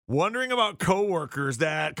Wondering about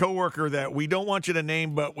that coworker that we don't want you to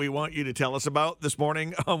name, but we want you to tell us about this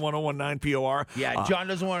morning on 1019 POR. Yeah, John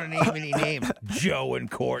doesn't want to name any names. Joe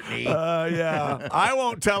and Courtney. Yeah. I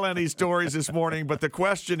won't tell any stories this morning, but the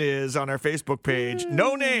question is on our Facebook page,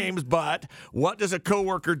 no names, but what does a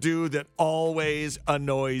coworker do that always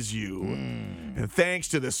annoys you? And thanks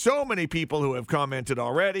to the so many people who have commented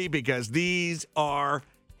already, because these are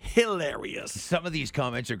hilarious. Some of these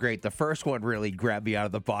comments are great. The first one really grabbed me out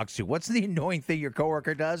of the box, too. What's the annoying thing your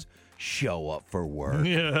coworker does? Show up for work.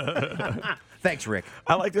 Yeah. Thanks, Rick.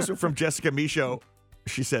 I like this one from Jessica Michaud.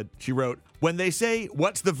 She wrote, when they say,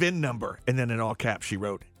 what's the VIN number? And then in all caps, she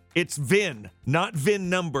wrote, it's VIN, not VIN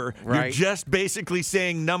number. Right. You're just basically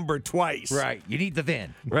saying number twice. Right. You need the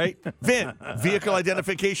VIN. Right? VIN, vehicle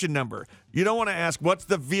identification number. You don't want to ask, what's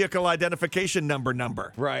the vehicle identification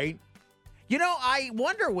number? Right. You know, I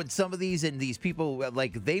wonder what some of these people,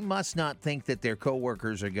 like, they must not think that their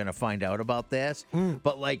coworkers are going to find out about this.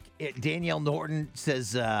 But, like, Danielle Norton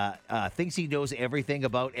says, thinks he knows everything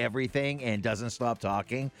about everything and doesn't stop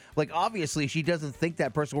talking. Like, obviously, she doesn't think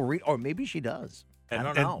that person will read, or maybe she does. I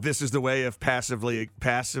don't know. And this is the way of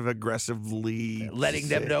passive-aggressively letting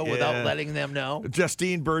them know without letting them know.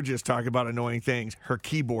 Justine Burgess talking about annoying things. Her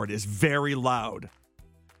keyboard is very loud.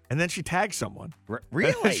 And then she tagged someone.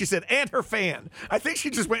 Really? She said, and her fan. I think she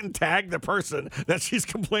just went and tagged the person that she's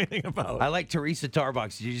complaining about. I like Teresa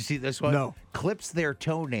Tarbox. Did you see this one? No. Clips their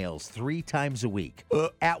toenails 3 times a week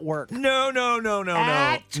at work. No.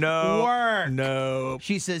 At work. No.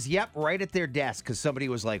 She says, yep, right at their desk, because somebody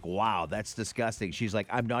was like, wow, that's disgusting. She's like,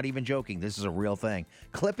 I'm not even joking. This is a real thing.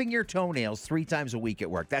 Clipping your toenails 3 times a week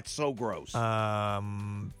at work. That's so gross.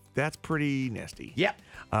 That's pretty nasty. Yep.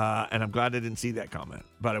 And I'm glad I didn't see that comment,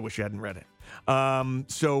 but I wish you hadn't read it. Oh,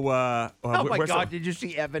 my God. Did you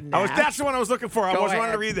see Evan Nash? That's the one I was looking for. I Go wasn't ahead.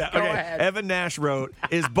 wanting to read that. Go Okay. ahead. Evan Nash wrote,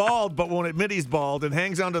 is bald but won't admit he's bald and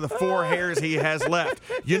hangs on to the 4 hairs he has left.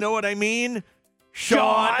 You know what I mean?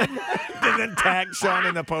 Sean. And then tag Sean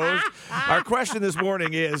in the post. Our question this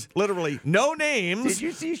morning is literally no names. Did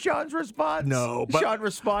you see Sean's response? No, but Sean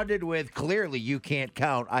responded with, clearly you can't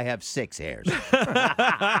count. I have 6 hairs.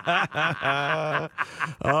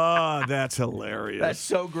 Oh, that's hilarious. That's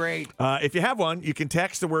so great. If you have one, you can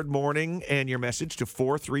text the word morning and your message to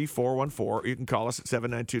 43414. Or you can call us at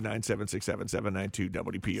 792-9767,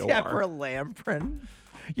 792-WPOR. Deborah Lamprin,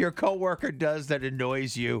 your coworker does that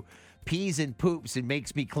annoys you, pees and poops and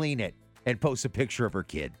makes me clean it, and posts a picture of her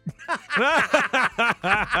kid.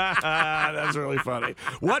 That's really funny.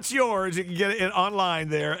 What's yours? You can get it online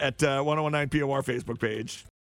there at 1019 POR Facebook page.